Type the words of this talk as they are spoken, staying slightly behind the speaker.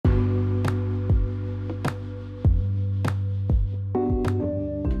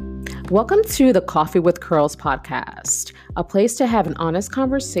Welcome to the Coffee with Curls podcast, a place to have an honest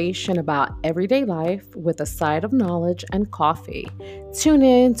conversation about everyday life with a side of knowledge and coffee. Tune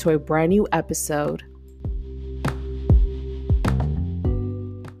in to a brand new episode.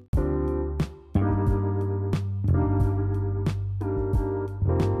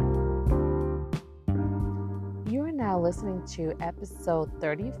 You are now listening to episode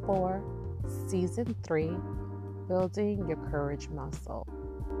 34, season 3, Building Your Courage Muscle.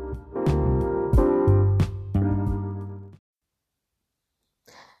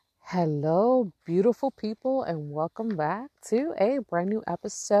 Hello, beautiful people, and welcome back to a brand new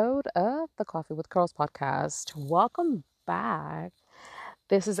episode of the Coffee with Curls podcast. Welcome back.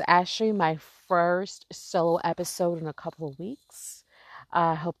 This is actually my first solo episode in a couple of weeks.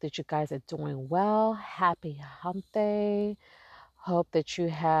 I hope that you guys are doing well. Happy hump day. Hope that you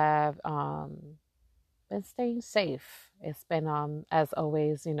have been staying safe. It's been, as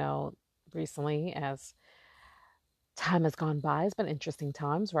always, recently as time has gone by. It's been interesting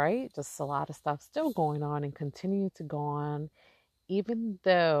times, right? Just a lot of stuff still going on and continue to go on, even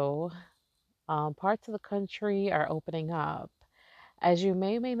though parts of the country are opening up. As you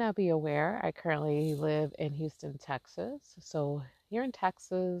may not be aware, I currently live in Houston, Texas. So here in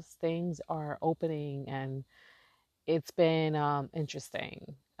Texas, things are opening and it's been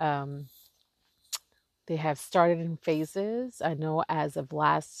interesting. They have started in phases. I know as of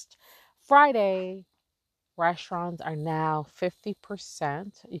last Friday, restaurants are now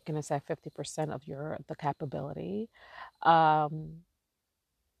 50%. You can say 50% of the capability. Bars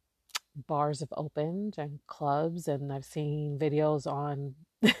have opened and clubs, and I've seen videos on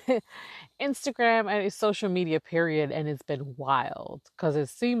Instagram and social media period, and it's been wild because it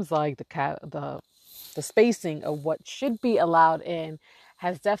seems like the spacing of what should be allowed in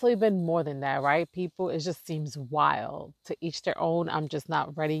has definitely been more than that, right? People, it just seems wild. To each their own. I'm just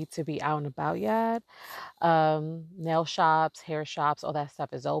not ready to be out and about yet. Nail shops, hair shops, all that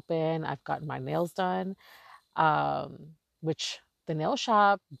stuff is open. I've gotten my nails done, which the nail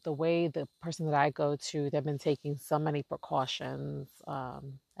shop, the way the person that I go to, they've been taking so many precautions.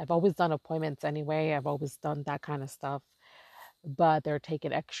 I've always done appointments anyway. I've always done that kind of stuff, but they're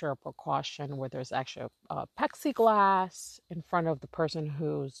taking extra precaution where there's actually a plexiglass in front of the person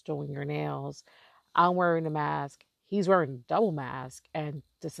who's doing your nails. I'm wearing a mask. He's wearing a double mask and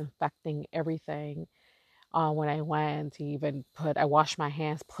disinfecting everything. When I went, I washed my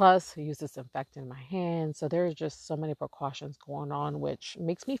hands, plus I used disinfectant in my hands. So there's just so many precautions going on, which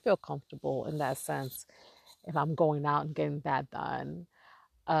makes me feel comfortable in that sense if I'm going out and getting that done.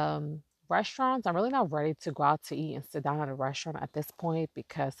 Restaurants, I'm really not ready to go out to eat and sit down at a restaurant at this point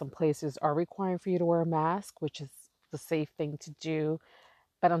because some places are requiring for you to wear a mask, which is the safe thing to do.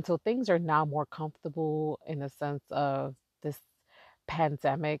 But until things are now more comfortable in the sense of this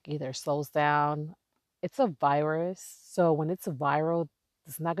pandemic either slows down, it's a virus. So when it's viral,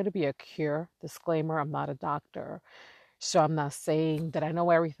 it's not going to be a cure. Disclaimer, I'm not a doctor. So I'm not saying that I know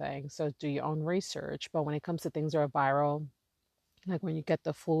everything. So do your own research. But when it comes to things that are viral, like when you get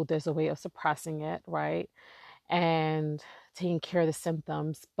the flu, there's a way of suppressing it, right? And taking care of the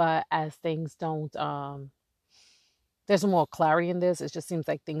symptoms. But as things don't, there's more clarity in this. It just seems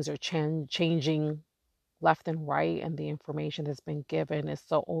like things are changing left and right, and the information that's been given is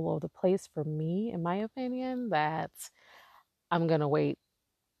so all over the place for me, in my opinion, that I'm gonna wait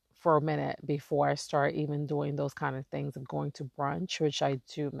for a minute before I start even doing those kind of things of going to brunch, which I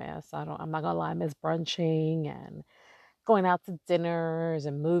do miss. I'm not gonna lie, I miss brunching and going out to dinners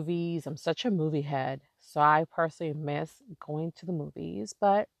and movies. I'm such a movie head. So I personally miss going to the movies.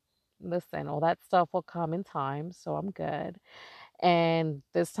 But listen, all that stuff will come in time, so I'm good. And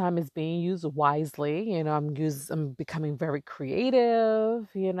this time is being used wisely. I'm becoming very creative.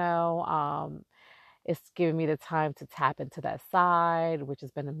 It's giving me the time to tap into that side, which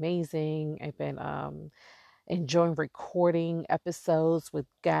has been amazing. I've been enjoying recording episodes with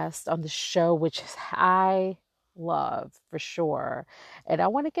guests on the show, which I love for sure. And I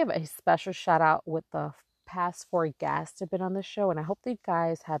want to give a special shout out with the past 4 guests have been on the show, and I hope that you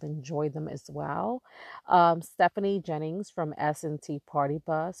guys have enjoyed them as well. Stephanie Jennings from S&T Party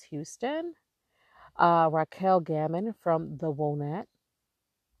Bus Houston, Raquel Gammon from The Wonet,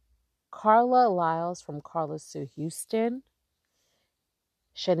 Carla Lyles from Carla Sue Houston,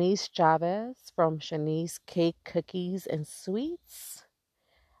 Shanice Chavez from Shanice Cake, Cookies, and Sweets.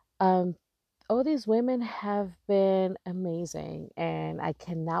 All these women have been amazing, and I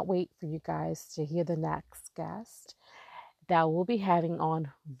cannot wait for you guys to hear the next guest that we'll be having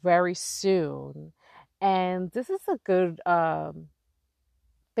on very soon. And this is a good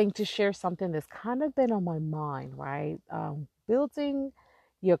thing to share, something that's kind of been on my mind, right? Building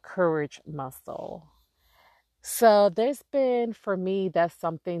your courage muscle. So there's been, for me, that's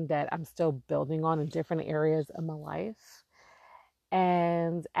something that I'm still building on in different areas of my life.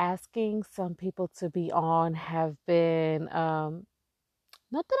 And asking some people to be on have been,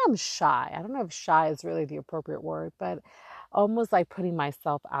 not that I'm shy. I don't know if shy is really the appropriate word, but almost like putting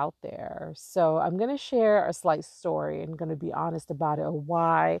myself out there. So I'm going to share a slight story and going to be honest about it, of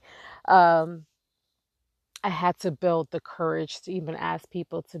why um, I had to build the courage to even ask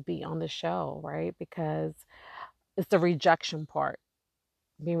people to be on the show, right? Because it's the rejection part,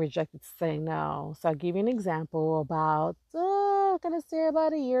 being rejected, saying no. So I'll give you an example. About, I'm going to say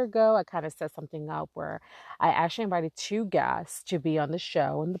about a year ago, I kind of set something up where I actually invited two guests to be on the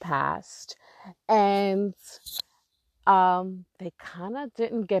show in the past. And they kind of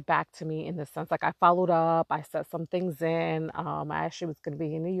didn't get back to me in the sense, like, I followed up, I set some things in. I actually was going to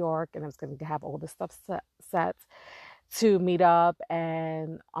be in New York and I was going to have all this stuff set to meet up,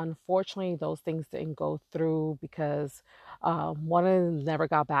 and unfortunately those things didn't go through because one of them never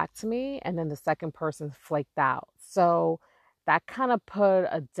got back to me, and then the second person flaked out. So that kind of put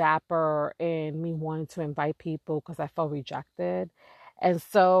a dapper in me wanting to invite people because I felt rejected. And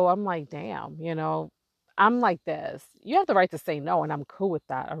so I'm like, damn, I'm like this. You have the right to say no, and I'm cool with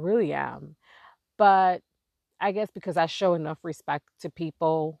that. I really am. But I guess because I show enough respect to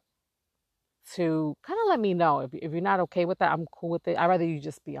people to kind of let me know if you're not okay with that, I'm cool with it. I'd rather you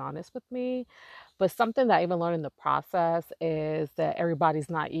just be honest with me. But something that I even learned in the process is that everybody's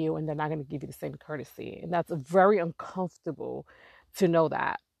not you and they're not going to give you the same courtesy. And that's very uncomfortable to know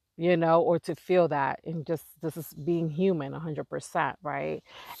that, or to feel that. And just this is being human 100%, right?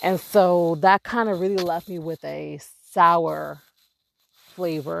 And so that kind of really left me with a sour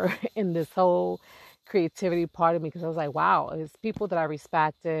flavor in this whole creativity part of me, because I was like, wow, it's people that I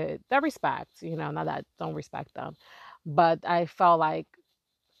respected, that respect, not that I don't respect them, but I felt like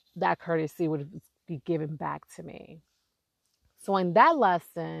that courtesy would be given back to me. So in that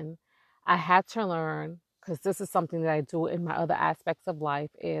lesson, I had to learn, because this is something that I do in my other aspects of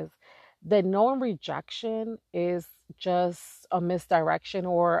life, is that knowing rejection is just a misdirection,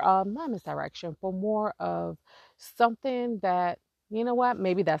 or not misdirection, but more of something that, you know what,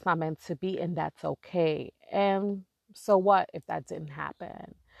 maybe that's not meant to be, and that's okay. And so what if that didn't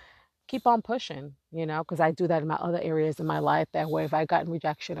happen? Keep on pushing, because I do that in my other areas in my life, that way if I gotten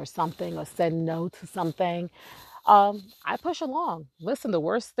rejection or something, or said no to something, I push along. Listen, the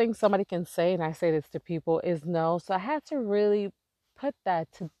worst thing somebody can say, and I say this to people, is no. So I had to really put that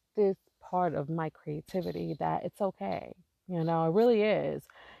to this part of my creativity, that it's okay. It really is.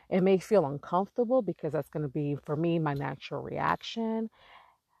 It may feel uncomfortable because that's going to be, for me, my natural reaction,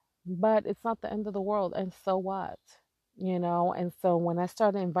 but it's not the end of the world. And so what? And so when I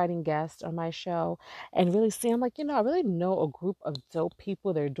started inviting guests on my show and really seeing, I'm like, I really know a group of dope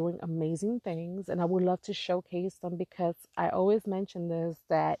people. They're doing amazing things, and I would love to showcase them, because I always mention this,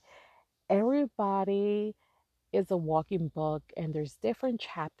 that everybody is a walking book, and there's different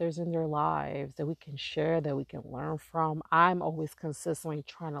chapters in their lives that we can share, that we can learn from. I'm always consistently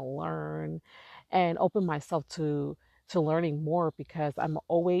trying to learn and open myself to learning more, because I'm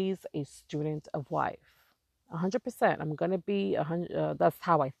always a student of life. 100%. I'm going to be 100. That's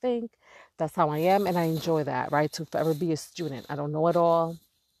how I think. That's how I am. And I enjoy that, right? To forever be a student. I don't know it all.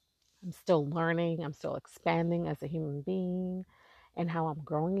 I'm still learning. I'm still expanding as a human being, and how I'm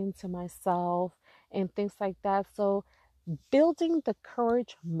growing into myself and things like that. So, building the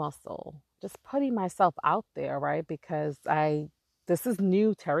courage muscle, just putting myself out there, right? Because this is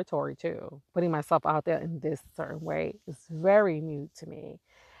new territory too. Putting myself out there in this certain way is very new to me.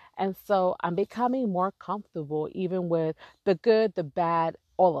 And so I'm becoming more comfortable, even with the good, the bad,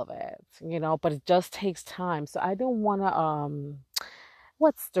 all of it, but it just takes time. So I don't want to,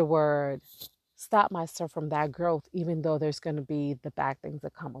 what's the word? Stop myself from that growth, even though there's going to be the bad things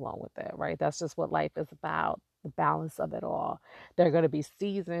that come along with it, right? That's just what life is about, the balance of it all. There are going to be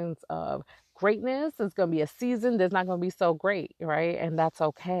seasons of greatness. It's going to be a season that's not going to be so great, right? And that's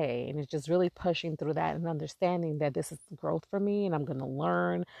okay. And it's just really pushing through that and understanding that this is growth for me, and I'm going to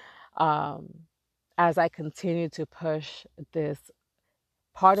learn um, as I continue to push this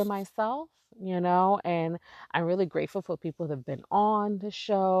part of myself, and I'm really grateful for people that have been on the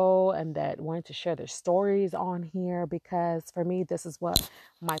show and that wanted to share their stories on here, because for me, this is what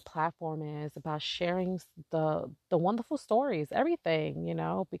my platform is about, sharing the wonderful stories, everything,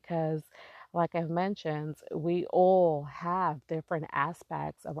 because like I've mentioned, we all have different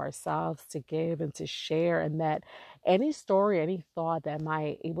aspects of ourselves to give and to share, and that any story, any thought that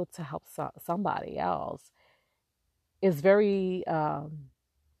might able to help somebody else is very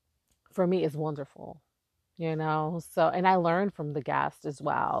for me, is wonderful. So, and I learned from the guest as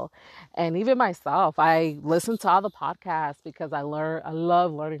well. And even myself, I listen to other podcasts because I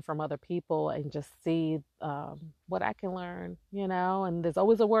love learning from other people and just see what I can learn, and there's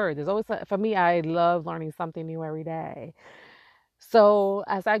always a word. For me, I love learning something new every day. So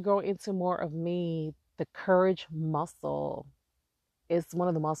as I grow into more of me, the courage muscle is one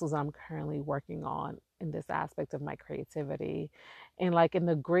of the muscles I'm currently working on in this aspect of my creativity. And like in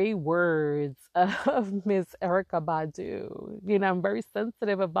the great words of Miss Erica Badu, I'm very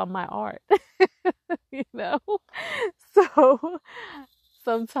sensitive about my art, you know? So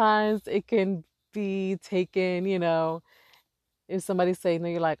sometimes it can be taken, if somebody say no,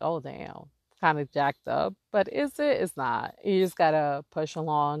 you're like, oh damn, kind of jacked up. But is it? It's not. You just gotta push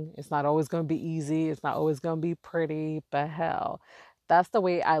along. It's not always gonna be easy. It's not always gonna be pretty, but hell, that's the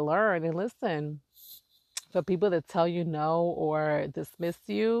way I learn. And listen, for people that tell you no or dismiss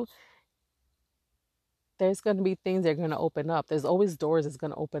you, there's gonna be things that are gonna open up. There's always doors that's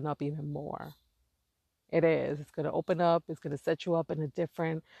gonna open up even more. It is. It's gonna open up, it's gonna set you up in a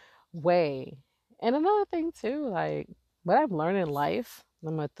different way. And another thing too, like what I've learned in life,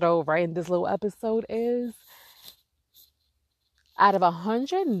 I'm gonna throw right in this little episode is out of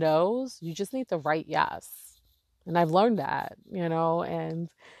 100 no's, you just need the right yes. And I've learned that, and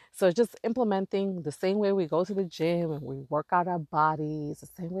so just implementing the same way we go to the gym and we work out our bodies, the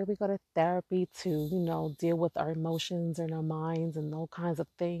same way we go to therapy to, deal with our emotions and our minds and all kinds of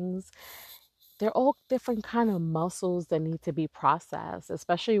things. They're all different kind of muscles that need to be processed,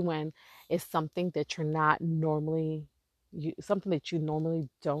 especially when it's something that you're not normally, something that you normally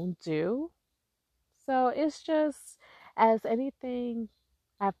don't do. So it's just as anything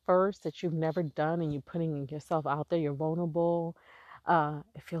at first that you've never done and you're putting yourself out there, you're vulnerable.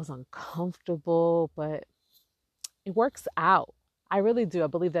 It feels uncomfortable, but it works out. I really do. I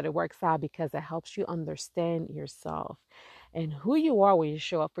believe that it works out because it helps you understand yourself and who you are when you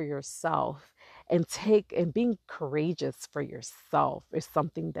show up for yourself and being courageous for yourself is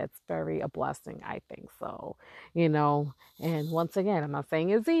something that's very a blessing, I think so, and once again, I'm not saying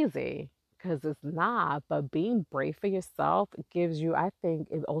it's easy because it's not, but being brave for yourself gives you, I think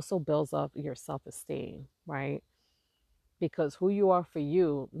it also builds up your self-esteem, right? Because who you are for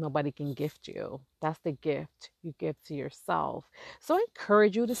you, nobody can gift you. That's the gift you give to yourself. So I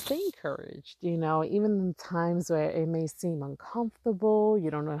encourage you to stay encouraged, even in times where it may seem uncomfortable, you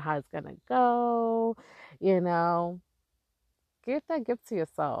don't know how it's going to go, you know, give that gift to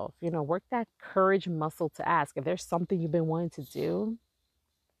yourself, work that courage muscle to ask. If there's something you've been wanting to do,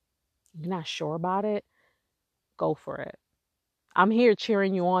 you're not sure about it, go for it. I'm here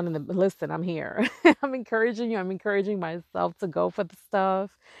cheering you on listen, I'm here. I'm encouraging you. I'm encouraging myself to go for the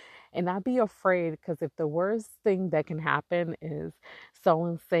stuff and not be afraid, because if the worst thing that can happen is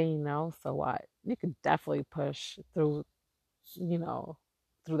someone saying no, so what? You can definitely push through, you know,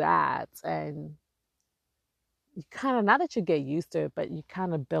 through that, and you kind of, not that you get used to it, but you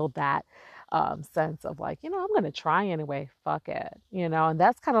kind of build that sense of like, I'm going to try anyway. Fuck it. And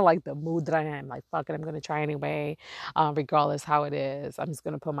that's kind of like the mood that I am, like, fuck it. I'm going to try anyway, regardless how it is. I'm just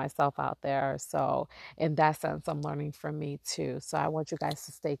going to put myself out there. So in that sense, I'm learning from me too. So I want you guys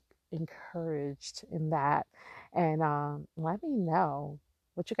to stay encouraged in that. And let me know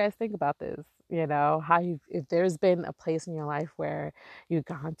what you guys think about this. If there's been a place in your life where you've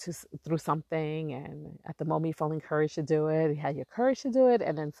gone through something and at the moment you felt encouraged to do it, you had your courage to do it,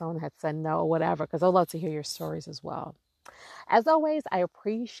 and then someone had said no, whatever, because I'd love to hear your stories as well. As always, I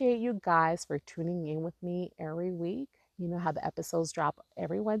appreciate you guys for tuning in with me every week. You know how the episodes drop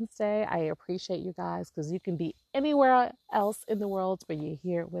every Wednesday. I appreciate you guys because you can be anywhere else in the world, but you're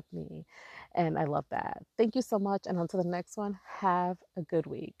here with me. And I love that. Thank you so much. And until the next one, have a good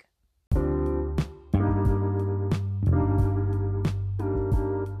week.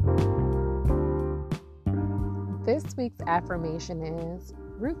 This week's affirmation is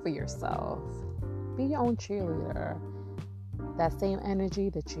root for yourself. Be your own cheerleader. That same energy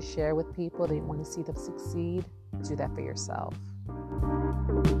that you share with people that you want to see them succeed, do that for yourself.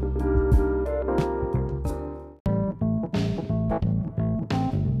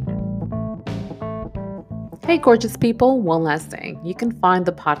 Hey, gorgeous people. One last thing. You can find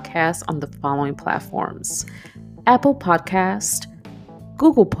the podcast on the following platforms: Apple Podcast,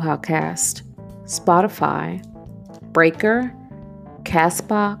 Google Podcast, Spotify, Breaker,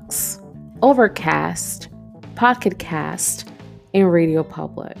 Castbox, Overcast, Pocket Cast, and Radio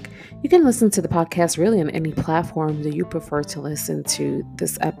Public. You can listen to the podcast really on any platform that you prefer to listen to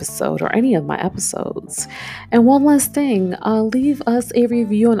this episode or any of my episodes. And one last thing, leave us a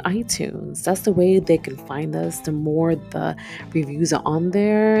review on iTunes. That's the way they can find us. The more the reviews are on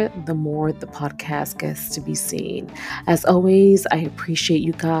there, the more the podcast gets to be seen. As always, I appreciate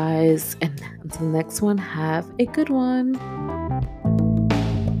you guys. And until the next one, have a good one.